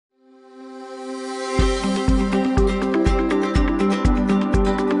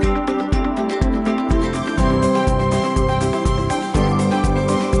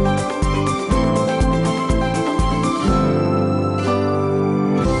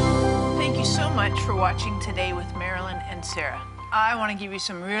much for watching Today with Marilyn and Sarah. I want to give you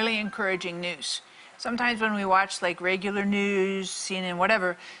some really encouraging news. Sometimes when we watch like regular news, CNN,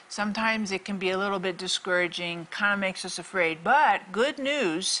 whatever, sometimes it can be a little bit discouraging, kind of makes us afraid. But good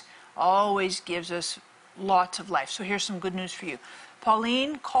news always gives us lots of life. So here's some good news for you.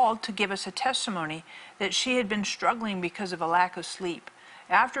 Pauline called to give us a testimony that she had been struggling because of a lack of sleep.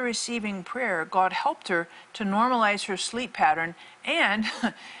 After receiving prayer, God helped her to normalize her sleep pattern, and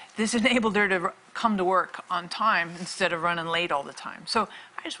this enabled her to come to work on time instead of running late all the time. So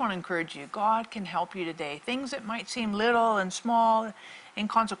I just want to encourage you, God can help you today. Things that might seem little and small,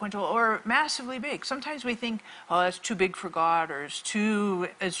 inconsequential, or massively big. Sometimes we think, oh, that's too big for God, or it's too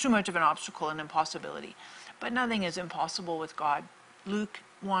much of an obstacle and impossibility. But nothing is impossible with God. Luke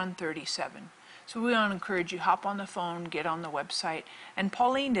 1:37. So we want to encourage you, hop on the phone, get on the website. And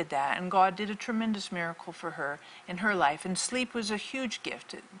Pauline did that, and God did a tremendous miracle for her in her life. And sleep was a huge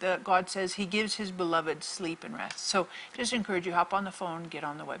gift. God says he gives his beloved sleep and rest. So just encourage you, hop on the phone, get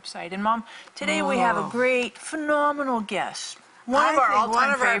on the website. And Mom, today we have a great, phenomenal guest. One of our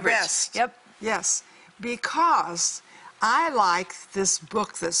all-time favorites. Our best. Yep. Yes, because I like this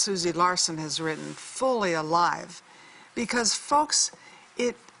book that Susie Larson has written, Fully Alive. Because, folks,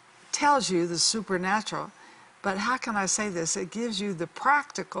 it tells you the supernatural, but how can I say this? It gives you the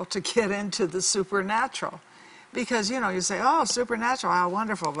practical to get into the supernatural. Because, you know, you say, oh, supernatural, how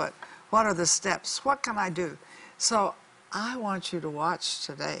wonderful, but what are the steps? What can I do? So I want you to watch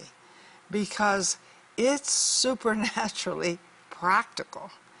today because it's supernaturally practical.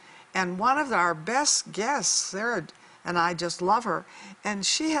 And one of our best guests, Sarah, and I just love her, and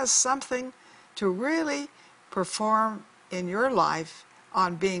she has something to really perform in your life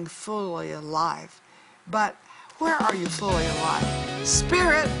on being fully alive. But where are you fully alive?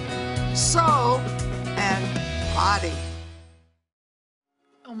 Spirit, soul, and body.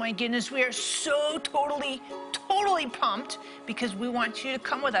 Oh my goodness, we are so totally pumped because we want you to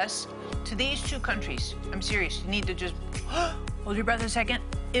come with us to these two countries. I'm serious, you need to just hold your breath a second.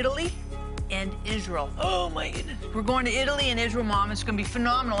 Italy and Israel. Oh my goodness. We're going to Italy and Israel, Mom. It's going to be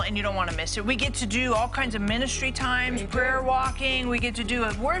phenomenal, and you don't want to miss it. We get to do all kinds of ministry times, prayer walking. We get to do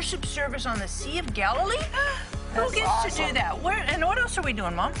a worship service on the Sea of Galilee. Who gets to do that? And what else are we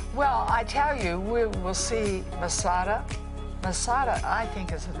doing, Mom? Well, I tell you, we will see Masada. Masada, I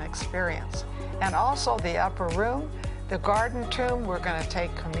think, is an experience. And also the upper room, the garden tomb, we're going to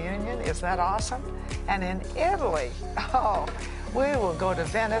take communion. Is that awesome? And in Italy, oh, we will go to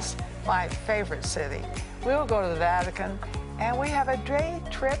Venice, my favorite city. We will go to the Vatican, and we have a day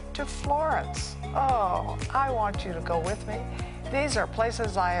trip to Florence. Oh, I want you to go with me. These are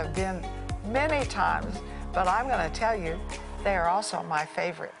places I have been many times, but I'm going to tell you, they are also my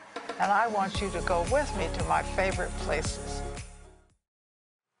favorite. And I want you to go with me to my favorite places.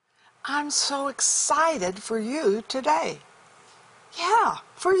 I'm so excited for you today. Yeah,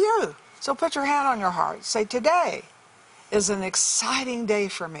 for you. So put your hand on your heart. Say, today is an exciting day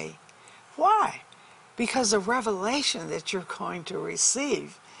for me. Why? Because the revelation that you're going to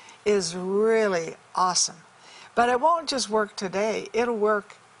receive is really awesome. But it won't just work today, it'll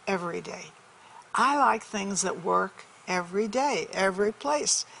work every day. I like things that work every day, every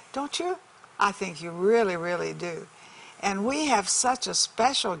place. Don't you? I think you really, really do. And we have such a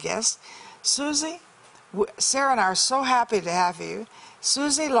special guest. Susie, Sarah and I are so happy to have you.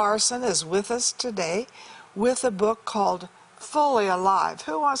 Susie Larson is with us today with a book called Fully Alive.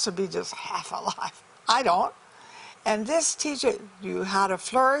 Who wants to be just half alive? I don't. And this teaches you how to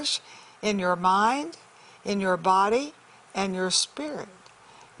flourish in your mind, in your body, and your spirit.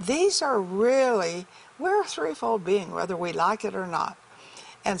 These are really, we're a threefold being, whether we like it or not.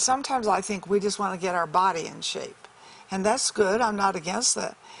 And sometimes I think we just want to get our body in shape. And that's good. I'm not against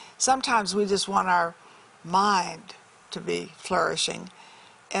that. Sometimes we just want our mind to be flourishing.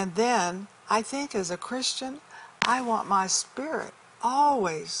 And then I think as a Christian, I want my spirit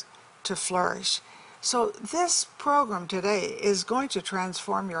always to flourish. So this program today is going to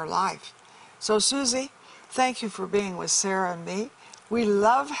transform your life. So Susie, thank you for being with Sarah and me. We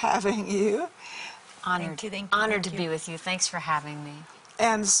love having you. Honored, Thank you. Honored to be with you. Thanks for having me.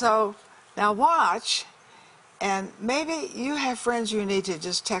 And so now watch, and maybe you have friends you need to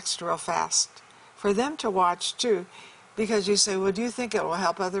just text real fast for them to watch too, because you say, well, do you think it will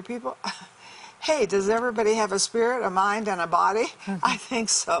help other people? Hey, does everybody have a spirit, a mind, and a body? I think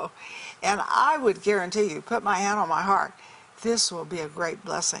so. And I would guarantee you, put my hand on my heart, this will be a great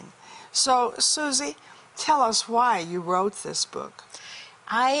blessing. So, Susie, tell us why you wrote this book.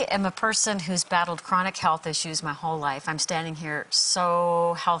 I am a person who's battled chronic health issues my whole life. I'm standing here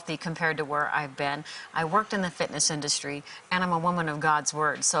so healthy compared to where I've been. I worked in the fitness industry, and I'm a woman of God's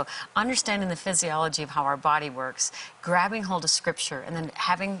Word. So understanding the physiology of how our body works, grabbing hold of Scripture, and then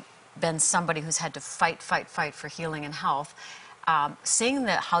having been somebody who's had to fight for healing and health, seeing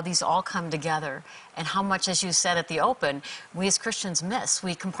how these all come together and how much, as you said at the open, we as Christians miss.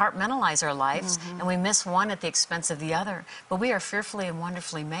 We compartmentalize our lives and we miss one at the expense of the other. But we are fearfully and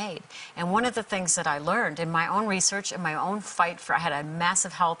wonderfully made. And one of the things that I learned in my own research and my own fight I had a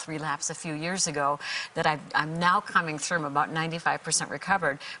massive health relapse a few years ago that I'm now coming through. I'm about 95%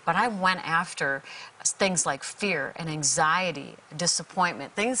 recovered. But I went after things like fear and anxiety,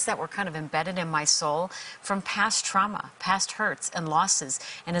 disappointment, things that were kind of embedded in my soul from past trauma, past hurts and losses.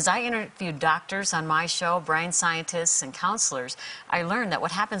 And as I interviewed doctors on my show, brain scientists and counselors, I learned that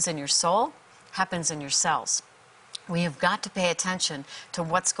what happens in your soul happens in your cells. We have got to pay attention to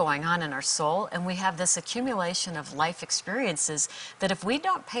what's going on in our soul, and we have this accumulation of life experiences that if we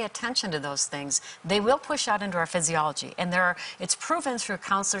don't pay attention to those things, they will push out into our physiology. And it's proven through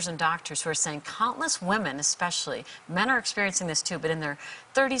counselors and doctors who are saying countless women, especially, men are experiencing this too, but in their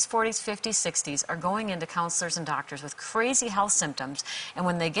 30s, 40s, 50s, 60s are going into counselors and doctors with crazy health symptoms, and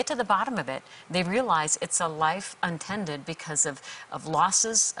when they get to the bottom of it, they realize it's a life untended because of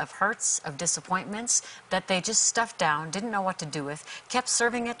losses, of hurts, of disappointments that they just stuffed down, didn't know what to do with, kept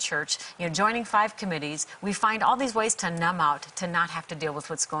serving at church, joining 5 committees. We find all these ways to numb out, to not have to deal with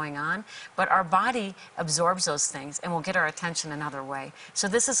what's going on, but our body absorbs those things and will get our attention another way. So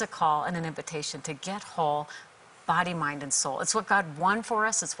this is a call and an invitation to get whole, body, mind, and soul. It's what God won for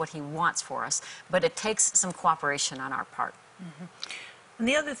us. It's what He wants for us. But it takes some cooperation on our part. Mm-hmm. And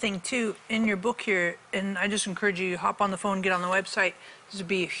the other thing, too, in your book here, and I just encourage you to hop on the phone, get on the website. This would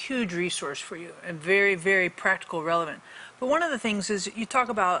be a huge resource for you and very, very practical, relevant. But one of the things is you talk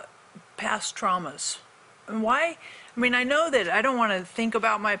about past traumas. And why? I mean, I know that I don't want to think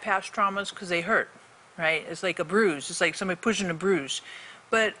about my past traumas because they hurt, right? It's like a bruise. It's like somebody pushing a bruise.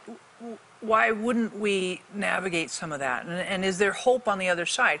 But why wouldn't we navigate some of that? And is there hope on the other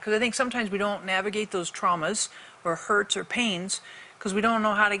side? Because I think sometimes we don't navigate those traumas or hurts or pains because we don't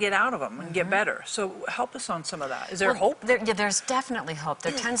know how to get out of them and get better. So help us on some of that. Is there hope? There's definitely hope.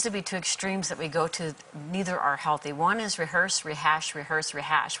 There tends to be 2 extremes that we go to. Neither are healthy. One is rehearse, rehash,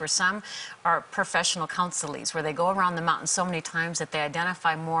 where some are professional counselees, where they go around the mountain so many times that they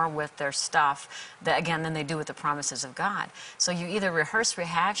identify more with their stuff than they do with the promises of God. So you either rehearse,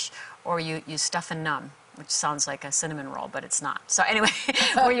 rehash, or you stuff and numb, which sounds like a cinnamon roll, but it's not. So anyway,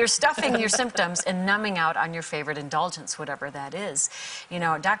 where you're stuffing your symptoms and numbing out on your favorite indulgence, whatever that is.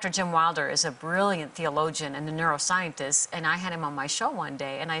 Dr. Jim Wilder is a brilliant theologian and a neuroscientist, and I had him on my show one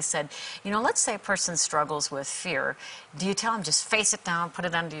day, and I said, let's say a person struggles with fear. Do you tell him just face it down, put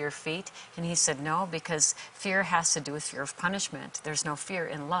it under your feet? And he said, no, because fear has to do with fear of punishment. There's no fear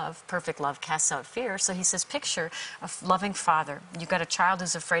in love. Perfect love casts out fear. So he says, picture a loving father. You've got a child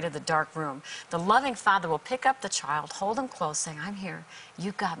who's afraid of the dark room. The loving father will pick up the child, hold him close, saying, I'm here,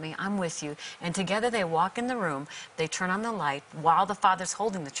 you got me, I'm with you. And together they walk in the room, they turn on the light while the father's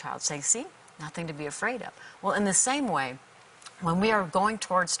holding the child, saying, see, nothing to be afraid of. Well, in the same way, when we are going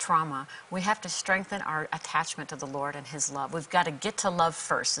towards trauma, we have to strengthen our attachment to the Lord and His love. We've got to get to love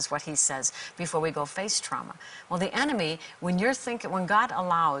first, is what He says, before we go face trauma. Well, the enemy, when God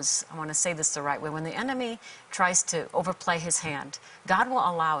allows, I want to say this the right way, when the enemy tries to overplay his hand, God will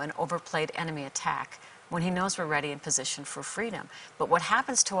allow an overplayed enemy attack when He knows we're ready and positioned for freedom. But what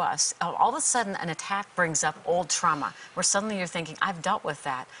happens to us, all of a sudden an attack brings up old trauma, where suddenly you're thinking, I've dealt with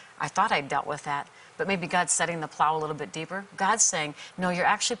that. I thought I'd dealt with that. But maybe God's setting the plow a little bit deeper. God's saying, no, you're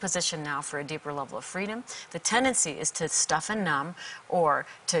actually positioned now for a deeper level of freedom. The tendency is to stuff and numb or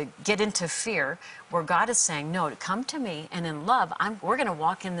to get into fear, where God is saying, no, come to me, and in love, we're going to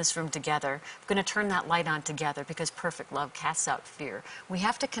walk in this room together. We're going to turn that light on together, because perfect love casts out fear. We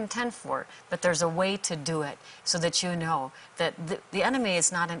have to contend for it, but there's a way to do it so that you know that the enemy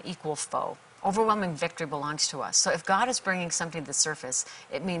is not an equal foe. Overwhelming victory belongs to us. So if God is bringing something to the surface,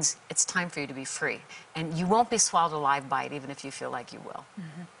 it means it's time for you to be free. And you won't be swallowed alive by it, even if you feel like you will.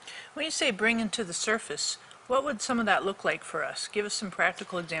 Mm-hmm. When you say bringing to the surface, what would some of that look like for us? Give us some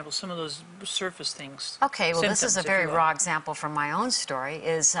practical examples, some of those surface things. Okay, well, this is a very raw example from my own story.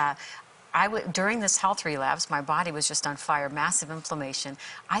 During this health relapse, my body was just on fire, massive inflammation.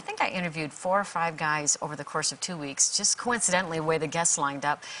 I think I interviewed 4 or 5 guys over the course of 2 weeks, just coincidentally the way the guests lined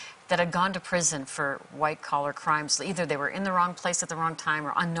up. that had gone to prison for white-collar crimes. Either they were in the wrong place at the wrong time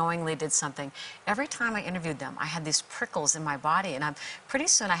or unknowingly did something. Every time I interviewed them, I had these prickles in my body, and pretty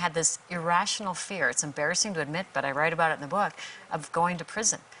soon I had this irrational fear. It's embarrassing to admit, but I write about it in the book, of going to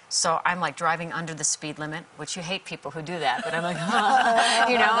prison. So I'm like driving under the speed limit, which you hate people who do that, but I'm like,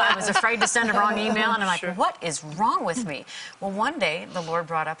 you know, I was afraid to send a wrong email, and I'm like, what is wrong with me? Well, one day the Lord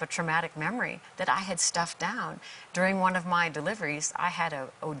brought up a traumatic memory that I had stuffed down. During one of my deliveries, I had a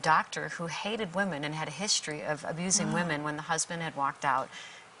doctor who hated women and had a history of abusing women when the husband had walked out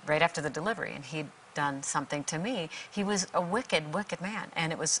right after the delivery, and he'd done something to me. He was a wicked, wicked man,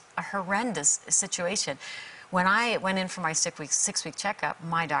 and it was a horrendous situation. When I went in for my six-week checkup,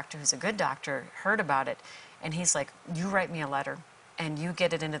 my doctor, who's a good doctor, heard about it, and he's like, you write me a letter, and you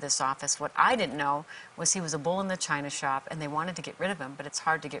get it into this office. What I didn't know was he was a bull in the china shop, and they wanted to get rid of him, but it's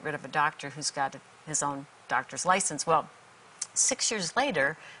hard to get rid of a doctor who's got his own doctor's license. Well, 6 years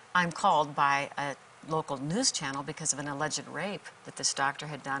later, I'm called by a local news channel because of an alleged rape that this doctor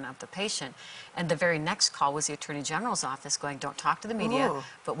had done of the patient. And the very next call was the Attorney General's office going, don't talk to the media,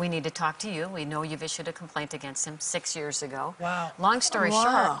 but we need to talk to you. We know you've issued a complaint against him 6 years ago. Wow. Long story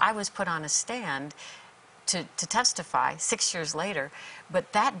short, I was put on a stand to testify 6 years later.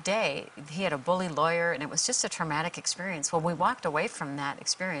 But that day, he had a bully lawyer, and it was just a traumatic experience. Well, we walked away from that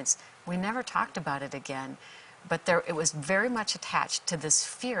experience. We never talked about it again. But it was very much attached to this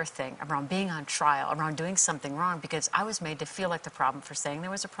fear thing around being on trial, around doing something wrong, because I was made to feel like the problem for saying there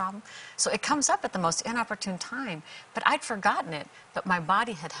was a problem. So it comes up at the most inopportune time, but I'd forgotten it, but my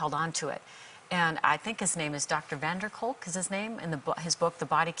body had held on to it. And I think his name is Dr. Vanderkolk is his name. In his book, The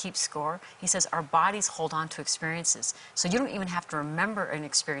Body Keeps Score, he says our bodies hold on to experiences. So you don't even have to remember an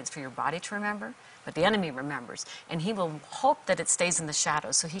experience for your body to remember, but the enemy remembers. And he will hope that it stays in the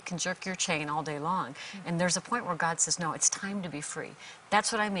shadows so he can jerk your chain all day long. And there's a point where God says, no, it's time to be free.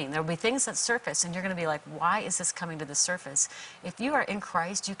 That's what I mean. There'll be things that surface, and you're going to be like, why is this coming to the surface? If you are in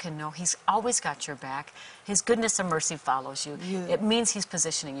Christ, you can know he's always got your back. His goodness and mercy follows you. It means he's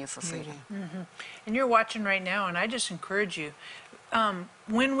positioning you for freedom. And you're watching right now, and I just encourage you,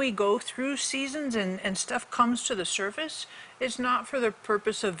 when we go through seasons and stuff comes to the surface, it's not for the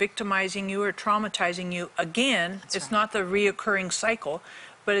purpose of victimizing you or traumatizing you again. It's not the reoccurring cycle,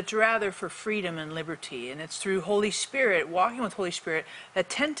 but it's rather for freedom and liberty. And it's through Holy Spirit, walking with Holy Spirit,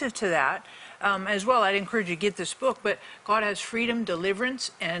 attentive to that as well. I'd encourage you to get this book, but God has freedom,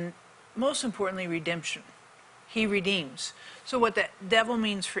 deliverance, and most importantly, redemption. He redeems. So what the devil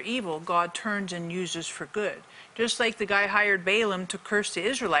means for evil, God turns and uses for good. Just like the guy hired Balaam to curse the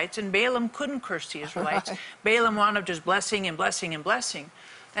Israelites, and Balaam couldn't curse the Israelites. Balaam wound up just blessing and blessing and blessing.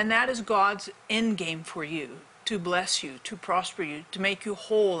 And that is God's end game for you, to bless you, to prosper you, to make you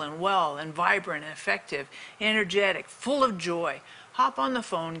whole and well and vibrant and effective, energetic, full of joy. Hop on the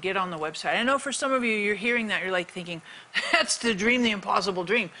phone, get on the website. I know for some of you, you're hearing that, you're like thinking, that's the dream, the impossible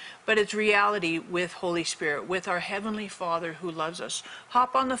dream. But it's reality with Holy Spirit, with our Heavenly Father who loves us.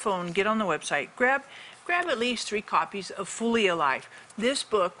 Hop on the phone, get on the website, grab at least 3 copies of Fully Alive. This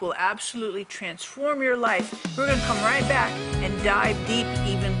book will absolutely transform your life. We're going to come right back and dive deep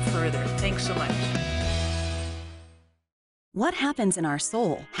even further. Thanks so much. What happens in our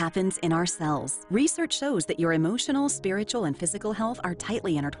soul happens in our cells. Research shows that your emotional, spiritual, and physical health are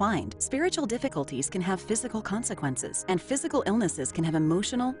tightly intertwined. Spiritual difficulties can have physical consequences, and physical illnesses can have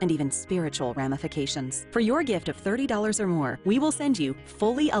emotional and even spiritual ramifications. For your gift of $30 or more, we will send you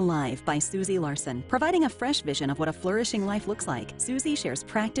Fully Alive by Susie Larson. Providing a fresh vision of what a flourishing life looks like, Susie shares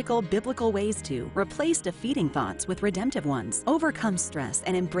practical, biblical ways to replace defeating thoughts with redemptive ones, overcome stress,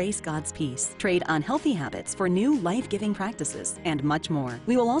 and embrace God's peace, trade unhealthy habits for new life-giving practices, and much more.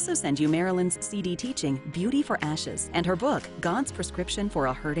 We will also send you Marilyn's CD teaching, Beauty for Ashes, and her book, God's Prescription for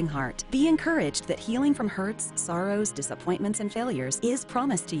a Hurting Heart. Be encouraged that healing from hurts, sorrows, disappointments, and failures is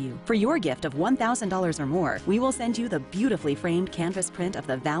promised to you. For your gift of $1,000 or more, we will send you the beautifully framed canvas print of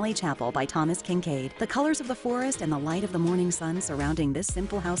the Valley Chapel by Thomas Kincaid. The colors of the forest and the light of the morning sun surrounding this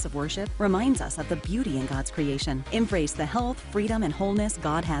simple house of worship reminds us of the beauty in God's creation. Embrace the health, freedom, and wholeness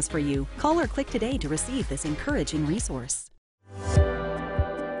God has for you. Call or click today to receive this encouraging resource.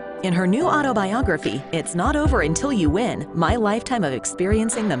 In her new autobiography, It's Not Over Until You Win, My Lifetime of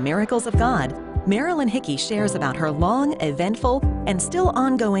Experiencing the Miracles of God, Marilyn Hickey shares about her long, eventful, and still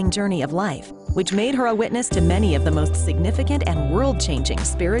ongoing journey of life, which made her a witness to many of the most significant and world-changing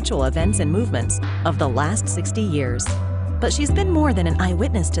spiritual events and movements of the last 60 years. But she's been more than an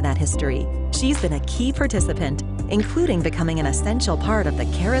eyewitness to that history. She's been a key participant, including becoming an essential part of the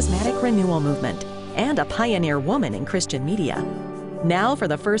charismatic renewal movement and a pioneer woman in Christian media. Now, for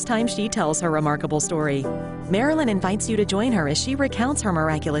the first time, she tells her remarkable story. Marilyn invites you to join her as she recounts her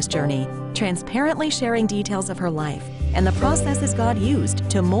miraculous journey, transparently sharing details of her life and the processes God used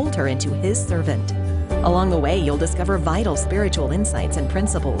to mold her into His servant. Along the way, you'll discover vital spiritual insights and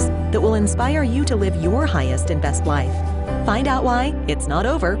principles that will inspire you to live your highest and best life. Find out why it's not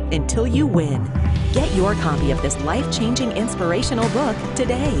over until you win. Get your copy of this life-changing inspirational book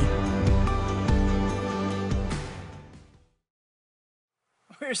today.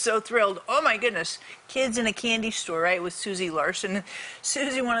 We're so thrilled. Oh my goodness. Kids in a candy store, right, with Susie Larson.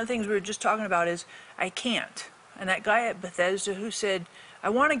 Susie, one of the things we were just talking about is, I can't. And that guy at Bethesda who said, I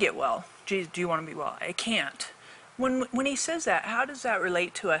want to get well. Jesus, do you want to be well? I can't. When he says that, how does that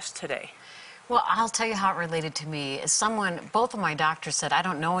relate to us today? Well, I'll tell you how it related to me. As both of my doctors said, I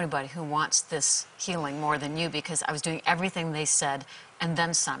don't know anybody who wants this healing more than you, because I was doing everything they said and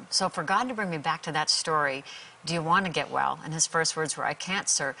then some. So for God to bring me back to that story, do you want to get well? And his first words were, I can't,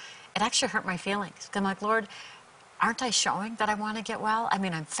 sir. It actually hurt my feelings. I'm like, Lord, aren't I showing that I want to get well? I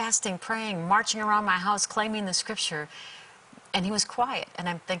mean, I'm fasting, praying, marching around my house, claiming the scripture. And he was quiet. And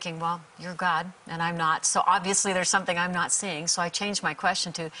I'm thinking, well, you're God, and I'm not. So obviously there's something I'm not seeing. So I changed my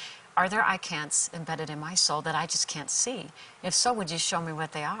question to, are there I can'ts embedded in my soul that I just can't see? If so, would you show me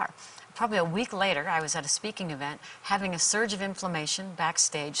what they are? Probably a week later, I was at a speaking event having a surge of inflammation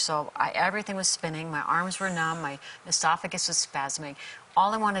backstage. So everything was spinning. My arms were numb. My esophagus was spasming.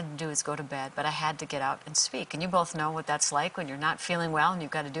 All I wanted to do is go to bed, but I had to get out and speak. And you both know what that's like when you're not feeling well and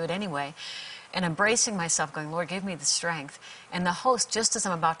you've got to do it anyway. And embracing myself, going, Lord, give me the strength. And the host, just as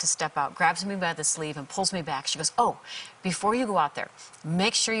I'm about to step out, grabs me by the sleeve and pulls me back. She goes, oh, before you go out there,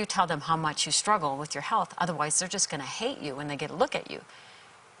 make sure you tell them how much you struggle with your health. Otherwise, they're just going to hate you when they get a look at you.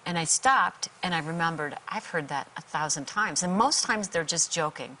 And I stopped, and I remembered, I've heard that 1,000 times. And most times they're just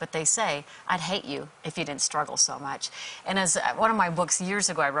joking, but they say, I'd hate you if you didn't struggle so much. And as one of my books years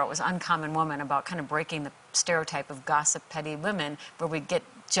ago I wrote was Uncommon Woman, about kind of breaking the stereotype of gossip, petty women, where we get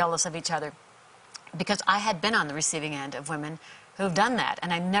jealous of each other. Because I had been on the receiving end of women who've done that,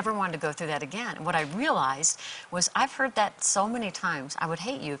 and I never wanted to go through that again. And what I realized was, I've heard that so many times, I would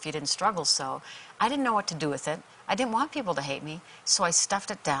hate you if you didn't struggle so. I didn't know what to do with it. I didn't want people to hate me, so I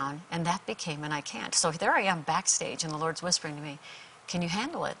stuffed it down, and that became an I can't. So there I am backstage, and the Lord's whispering to me, can you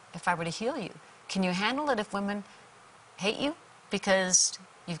handle it if I were to heal you? Can you handle it if women hate you because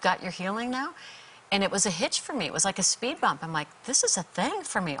you've got your healing now? And it was a hitch for me. It was like a speed bump. I'm like, this is a thing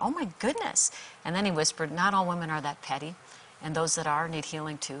for me. Oh, my goodness. And then he whispered, not all women are that petty, and those that are need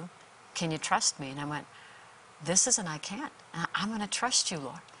healing too. Can you trust me? And I went, this is an I can't. I'm going to trust you,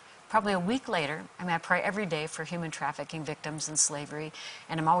 Lord. Probably a week later, I pray every day for human trafficking victims and slavery,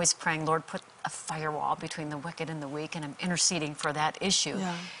 and I'm always praying, Lord, put a firewall between the wicked and the weak, and I'm interceding for that issue.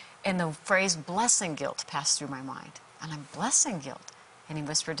 Yeah. And the phrase blessing guilt passed through my mind, and I'm blessing guilt. And he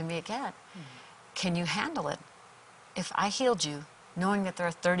whispered to me again, can you handle it if I healed you, knowing that there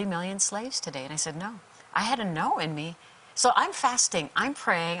are 30 million slaves today? And I said, no. I had a no in me. So I'm fasting, I'm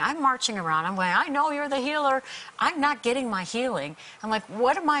praying, I'm marching around, I'm going, I know you're the healer. I'm not getting my healing. I'm like,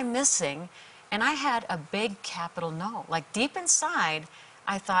 what am I missing? And I had a big capital no. Like deep inside,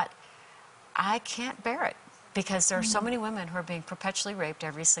 I thought, I can't bear it, because there are so many women who are being perpetually raped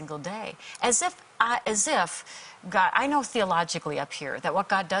every single day. As if God, I know theologically up here that what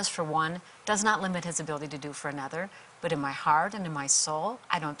God does for one does not limit his ability to do for another. But in my heart and in my soul,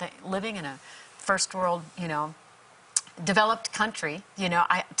 I don't think, living in a first world, developed country,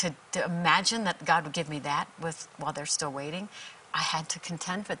 to imagine that God would give me that while they're still waiting, I had to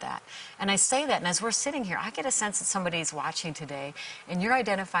contend with that. And I say that, and as we're sitting here, I get a sense that somebody's watching today, and you're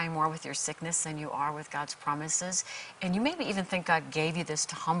identifying more with your sickness than you are with God's promises. And you maybe even think God gave you this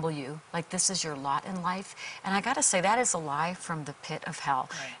to humble you, like this is your lot in life. And I got to say, that is a lie from the pit of hell.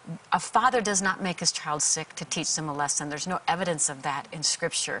 Right. A father does not make his child sick to teach them a lesson. There's no evidence of that in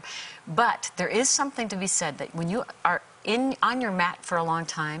Scripture. But there is something to be said that when you are on your mat for a long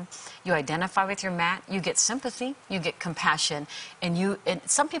time, you identify with your mat, you get sympathy, you get compassion, and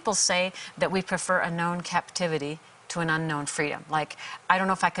some people say that we prefer a known captivity to an unknown freedom. Like, I don't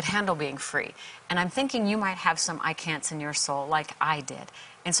know if I could handle being free. And I'm thinking you might have some I can'ts in your soul like I did.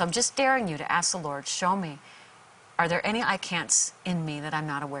 And so I'm just daring you to ask the Lord, show me, are there any I can'ts in me that I'm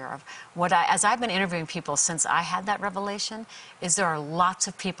not aware of? As I've been interviewing people since I had that revelation, is there are lots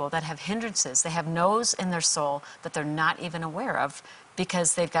of people that have hindrances. They have no's in their soul that they're not even aware of,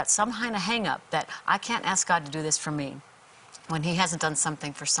 because they've got some kind of hang-up that I can't ask God to do this for me. when he hasn't done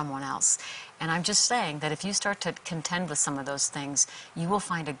something for someone else. And I'm just saying that if you start to contend with some of those things, you will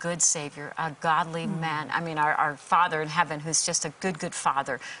find a good Savior, a godly man. I mean, our Father in heaven, who's just a good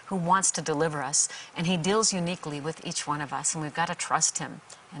Father, who wants to deliver us. And he deals uniquely with each one of us, and we've got to trust him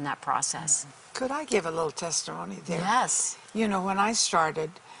in that process. Could I give a little testimony there? Yes. You know, when I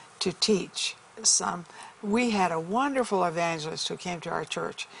started to teach we had a wonderful evangelist who came to our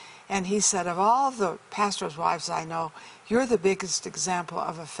church, and he said, of all the pastors' wives I know, you're the biggest example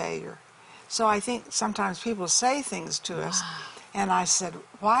of a failure. So I think sometimes people say things to us, and I said,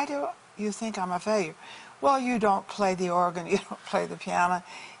 why do you think I'm a failure? Well, you don't play the organ, you don't play the piano,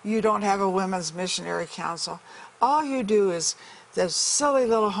 you don't have a women's missionary council. All you do is those silly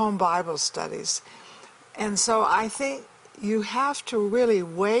little home Bible studies. And so I think you have to really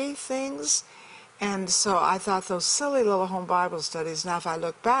weigh things. And so I thought those silly little home Bible studies, now if I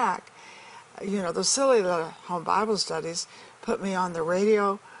look back, you know, those silly little home Bible studies put me on the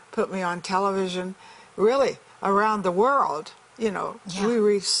radio, put me on television, really around the world. You know, we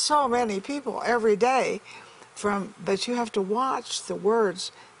reach so many people every day but you have to watch the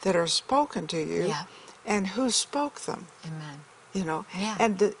words that are spoken to you and who spoke them. Amen. You know,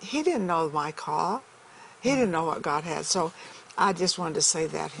 and he didn't know my call. He didn't know what God had. So I just wanted to say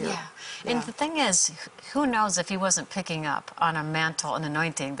that here. And the thing is, who knows if he wasn't picking up on a mantle, an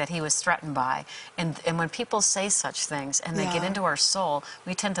anointing that he was threatened by. And when people say such things and they get into our soul,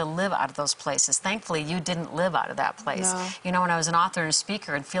 we tend to live out of those places. Thankfully, you didn't live out of that place. No. You know, when I was an author and a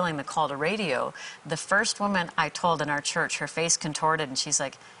speaker and feeling the call to radio, the first woman I told in our church, her face contorted, and she's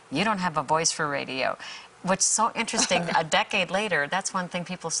like, you don't have a voice for radio. What's so interesting, a decade later, that's one thing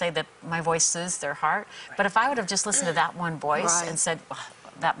people say, that my voice soothes their heart. But if I would have just listened to that one voice and said, well,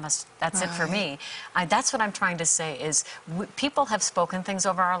 that's it for me. That's what I'm trying to say is people have spoken things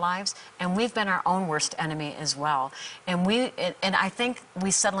over our lives, and we've been our own worst enemy as well. And I think we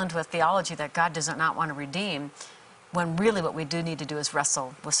settle into a theology that God does not want to redeem, when really what we do need to do is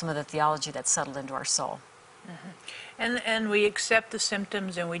wrestle with some of the theology that's settled into our soul. And we accept the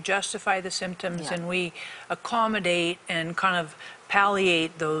symptoms, and we justify the symptoms, and we accommodate and kind of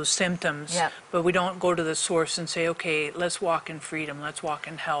palliate those symptoms, but we don't go to the source and say, okay, let's walk in freedom, let's walk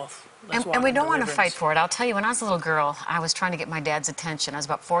in health. And we don't want to fight for it. I'll tell you, when I was a little girl, I was trying to get my dad's attention. I was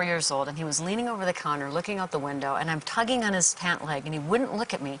about 4 years old, and he was leaning over the counter, looking out the window, and I'm tugging on his pant leg, and he wouldn't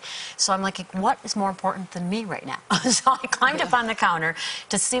look at me. So I'm like, what is more important than me right now? So I climbed up on the counter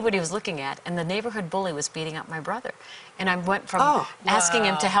to see what he was looking at, and the neighborhood bully was beating up my brother. And I went from asking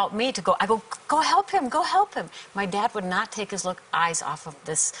him to help me to go help him, go help him. My dad would not take his eyes off of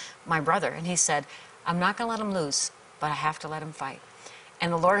my brother, and he said, I'm not going to let him lose, but I have to let him fight.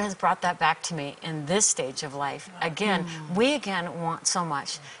 And the Lord has brought that back to me in this stage of life. Again, we want so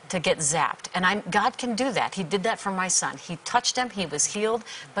much to get zapped. And God can do that. He did that for my son. He touched him. He was healed.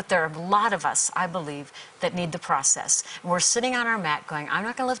 But there are a lot of us, I believe, that need the process. And we're sitting on our mat going, I'm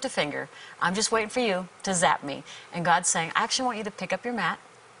not going to lift a finger. I'm just waiting for you to zap me. And God's saying, I actually want you to pick up your mat.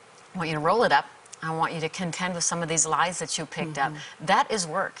 I want you to roll it up. I want you to contend with some of these lies that you picked up. That is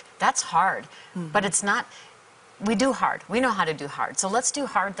work. That's hard. But it's not... We do hard. We know how to do hard. So let's do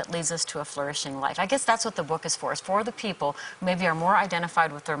hard that leads us to a flourishing life. I guess that's what the book is for. It's for the people who maybe are more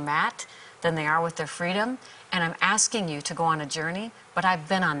identified with their mat than they are with their freedom. And I'm asking you to go on a journey, but I've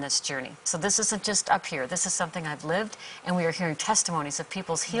been on this journey. So this isn't just up here. This is something I've lived, and we are hearing testimonies of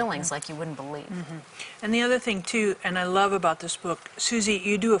people's healings like you wouldn't believe. And the other thing, too, and I love about this book, Susie,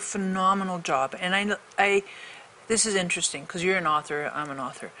 you do a phenomenal job. And this is interesting, because you're an author, I'm an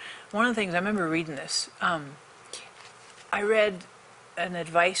author. One of the things, I remember reading this, I read an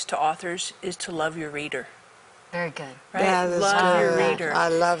advice to authors is to love your reader. Very good. Right? That is love good. your reader. I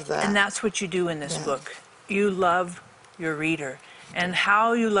love that. And that's what you do in this book. You love your reader. And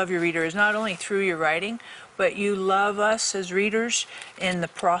how you love your reader is not only through your writing, but you love us as readers in the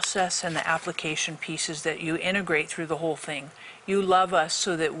process and the application pieces that you integrate through the whole thing. You love us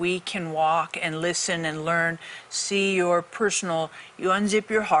so that we can walk and listen and learn, see your personal, you unzip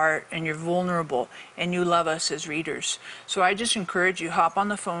your heart and you're vulnerable, and you love us as readers. So I just encourage you, hop on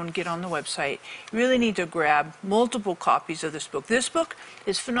the phone, get on the website. You really need to grab multiple copies of this book. This book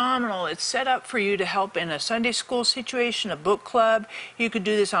is phenomenal. It's set up for you to help in a Sunday school situation, a book club. You could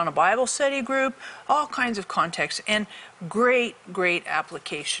do this on a Bible study group, all kinds of contexts, and great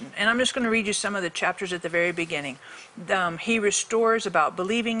application. And I'm just going to read you some of the chapters at the very beginning. He restores about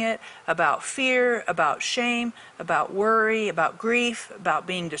believing it, about fear, about shame, about worry, about grief, about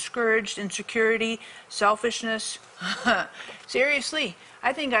being discouraged, insecurity, selfishness. Seriously,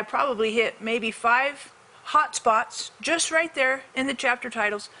 I think I probably hit maybe 5 hot spots just right there in the chapter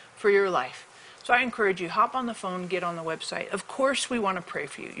titles for your life. So I encourage you, hop on the phone, get on the website. Of course we want to pray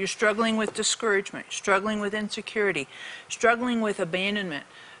for you. You're struggling with discouragement, struggling with insecurity, struggling with abandonment,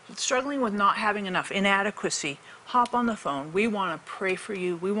 struggling with not having enough, inadequacy. Hop on the phone. We want to pray for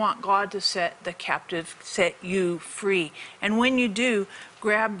you. We want God to set the captive, set you free. And when you do,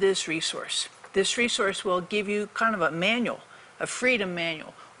 grab this resource. This resource will give you kind of a manual, a freedom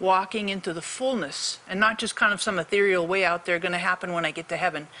manual, walking into the fullness, and not just kind of some ethereal way out there going to happen when I get to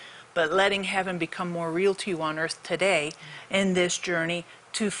heaven, but letting heaven become more real to you on earth today in this journey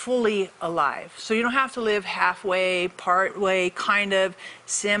to fully alive. So you don't have to live halfway, part way, kind of,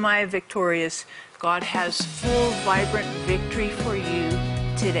 semi-victorious. God has full, vibrant victory for you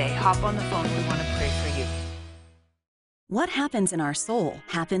today. Hop on the phone. We want to pray for you. What happens in our soul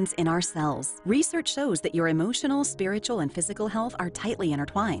happens in our cells. Research shows that your emotional, spiritual, and physical health are tightly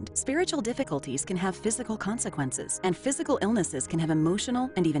intertwined. Spiritual difficulties can have physical consequences, and physical illnesses can have emotional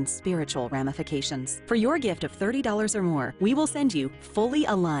and even spiritual ramifications. For your gift of $30 or more, we will send you Fully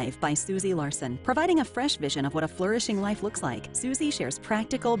Alive by Susie Larson, providing a fresh vision of what a flourishing life looks like. Susie shares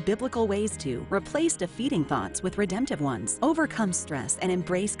practical, biblical ways to replace defeating thoughts with redemptive ones, overcome stress, and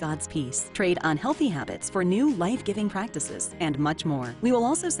embrace God's peace, trade unhealthy habits for new life-giving practices, and much more. We will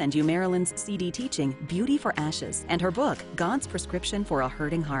also send you Marilyn's CD teaching, Beauty for Ashes, and her book, God's Prescription for a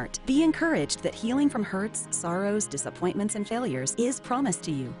Hurting Heart. Be encouraged that healing from hurts, sorrows, disappointments, and failures is promised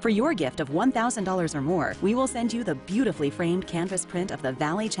to you. For your gift of $1,000 or more, we will send you the beautifully framed canvas print of the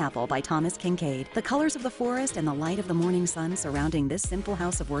Valley Chapel by Thomas Kincaid. The colors of the forest and the light of the morning sun surrounding this simple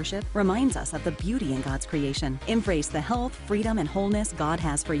house of worship reminds us of the beauty in God's creation. Embrace the health, freedom, and wholeness God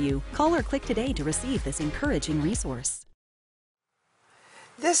has for you. Call or click today to receive this encouraging resource.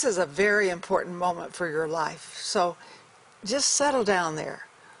 This is a very important moment for your life, so just settle down there.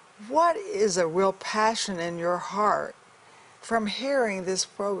 What is a real passion in your heart from hearing this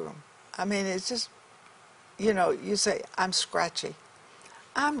program? I mean, it's just, you say, I'm scratchy.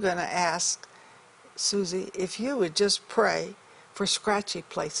 I'm going to ask Susie if you would just pray for scratchy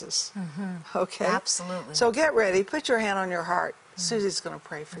places. Okay? Absolutely. So get ready. Put your hand on your heart. Susie's going to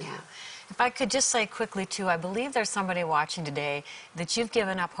pray for you. If I could just say quickly, too, I believe there's somebody watching today that you've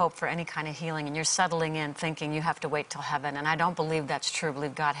given up hope for any kind of healing, and you're settling in thinking you have to wait till heaven, and I don't believe that's true. I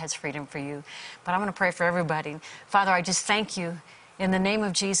believe God has freedom for you. But I'm going to pray for everybody. Father, I just thank you in the name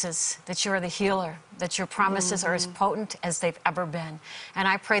of Jesus that you are the healer, that your promises are as potent as they've ever been. And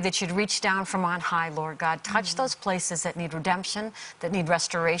I pray that you'd reach down from on high, Lord God. Touch those places that need redemption, that need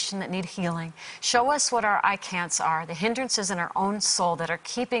restoration, that need healing. Show us what our I can'ts are, the hindrances in our own soul that are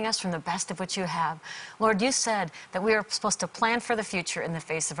keeping us from the best of what you have. Lord, you said that we are supposed to plan for the future in the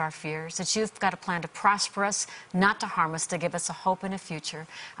face of our fears, that you've got a plan to prosper us, not to harm us, to give us a hope and a future.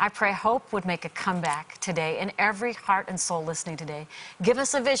 I pray hope would make a comeback today in every heart and soul listening today. Give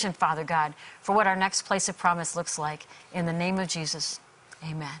us a vision, Father God, for what our next place of promise looks like. In the name of Jesus,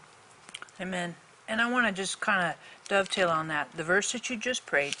 amen. Amen. And I want to just kind of dovetail on that. The verse that you just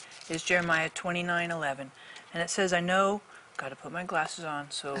prayed is Jeremiah 29:11. And it says, I know, got to put my glasses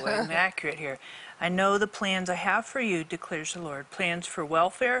on so I'm accurate here. I know the plans I have for you, declares the Lord. Plans for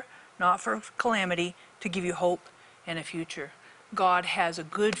welfare, not for calamity, to give you hope and a future. God has a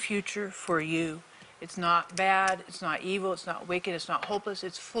good future for you. It's not bad, it's not evil, it's not wicked, it's not hopeless.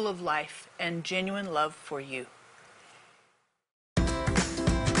 It's full of life and genuine love for you.